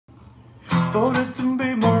Thought it to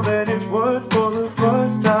be more than it's worth for the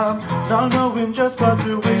first time, not knowing just what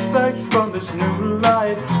to expect from this new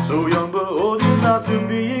life. So young but old is not to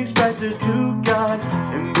be expected to guide.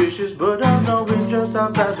 Ambitious but not knowing just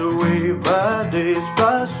how fast away my days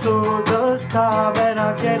fly. So does time, and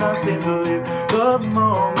I cannot seem to live the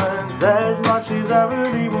moments as much as I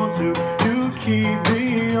really want to. You keep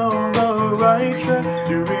me on the right track.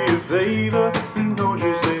 Do me a favor and don't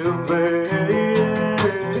you stay away.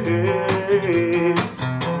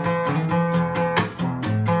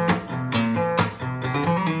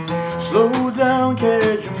 Slow down,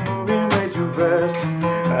 kid, you're moving way too fast.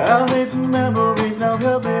 I made the memories, now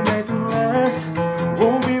help me make them last.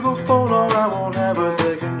 Won't be before long, I won't have a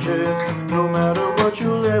second chance. No matter what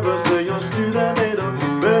you'll ever say, you're still that little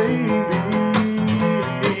baby.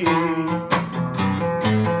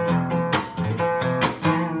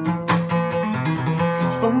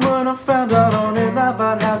 From when I found out on it, life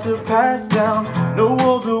I'd had to pass down. No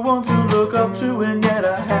older one to look up to, and yet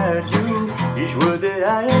I had you. Each word that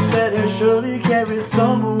I had said has surely carried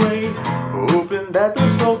some weight, hoping that the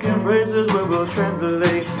spoken phrases will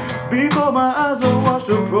translate. Before my eyes are watched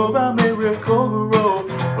a profound miracle grow,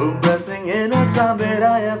 a blessing in a time that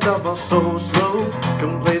I have felt my soul slow.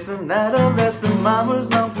 Complacent adolescent, mine was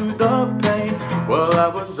numb to the pain, while I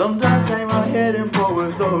would sometimes hang my head and pour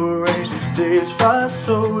with the rain. Days fly,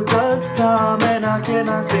 so does time, and I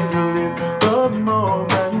cannot seem to live the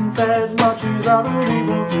moments as much as I really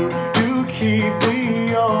want to. You keep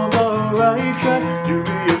me on the right track. Do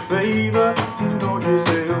me a favor, don't you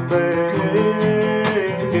say a prayer.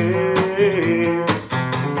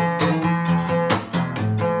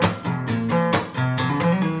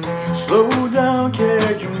 Slow down,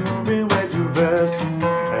 kid, you're moving way too fast.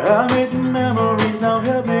 I made the memories, now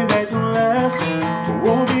help me make them last.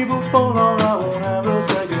 Won't be before long, I won't have a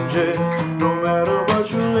second chance. No matter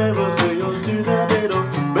what you'll ever say, you'll still that little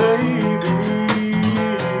baby.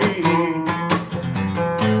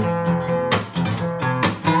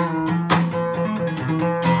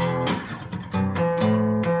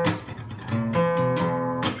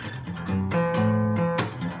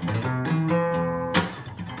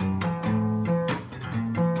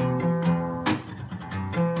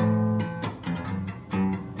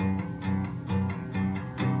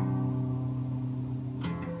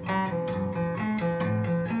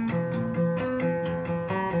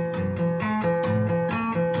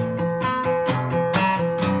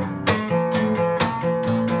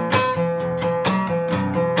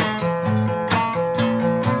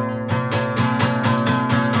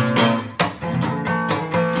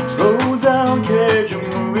 Slow down, kid, you're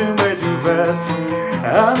moving way too fast.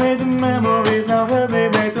 I made the memories, now help me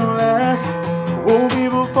make them last. Won't be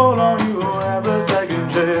before long, you won't have a second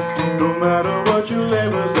chance. No matter what you'll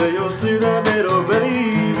ever say, you'll see that little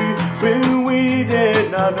baby. When we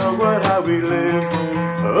did not know how we lived,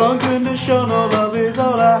 unconditional love is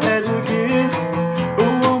all I had to give.